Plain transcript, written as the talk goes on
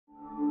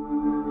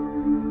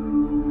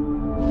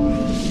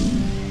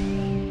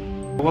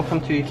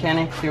Welcome to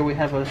YOUCANIC. Here we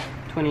have a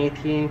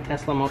 2018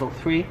 Tesla Model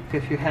 3.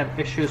 If you have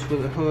issues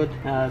with the hood,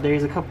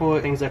 there's a couple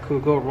of things that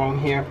could go wrong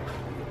here.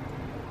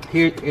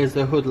 Here is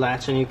the hood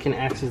latch, and you can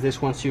access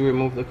this once you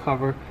remove the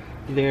cover.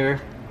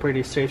 There,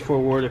 pretty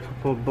straightforward. A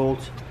couple of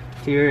bolts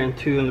here and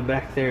two in the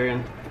back there,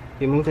 and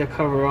you move that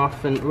cover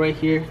off, and right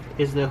here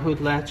is the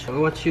hood latch.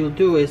 What you'll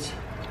do is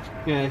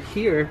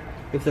here,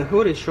 if the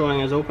hood is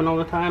showing as open all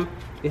the time,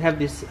 you have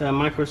this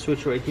micro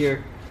switch right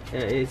here.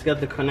 It's got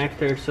the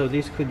connector, so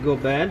this could go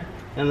bad,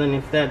 and then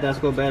if that does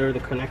go bad or the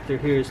connector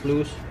here is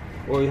loose,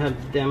 or you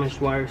have damaged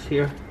wires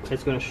here,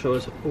 it's going to show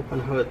as open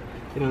hood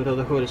even though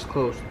the hood is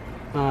closed.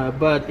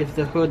 But if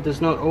the hood does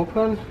not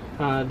open,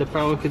 the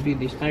problem could be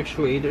these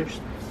actuators.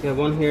 You have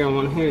one here and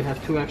one here. You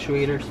have two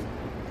actuators,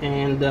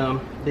 and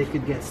they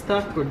could get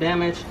stuck or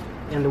damaged,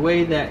 and the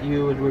way that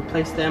you would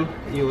replace them,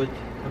 you would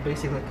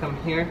basically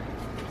come here.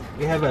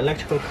 You have an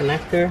electrical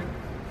connector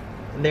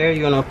there.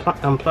 You want to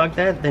unplug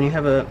that, then you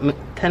have a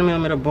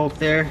 10mm bolt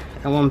there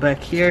and one back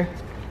here.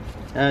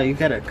 You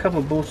got a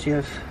couple bolts. You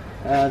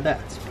have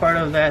that's part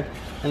of that,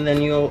 and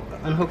then you'll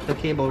unhook the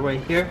cable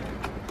right here,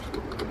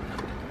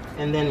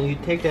 and then you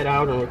take that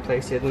out and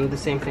replace it, and the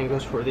same thing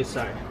goes for this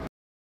side.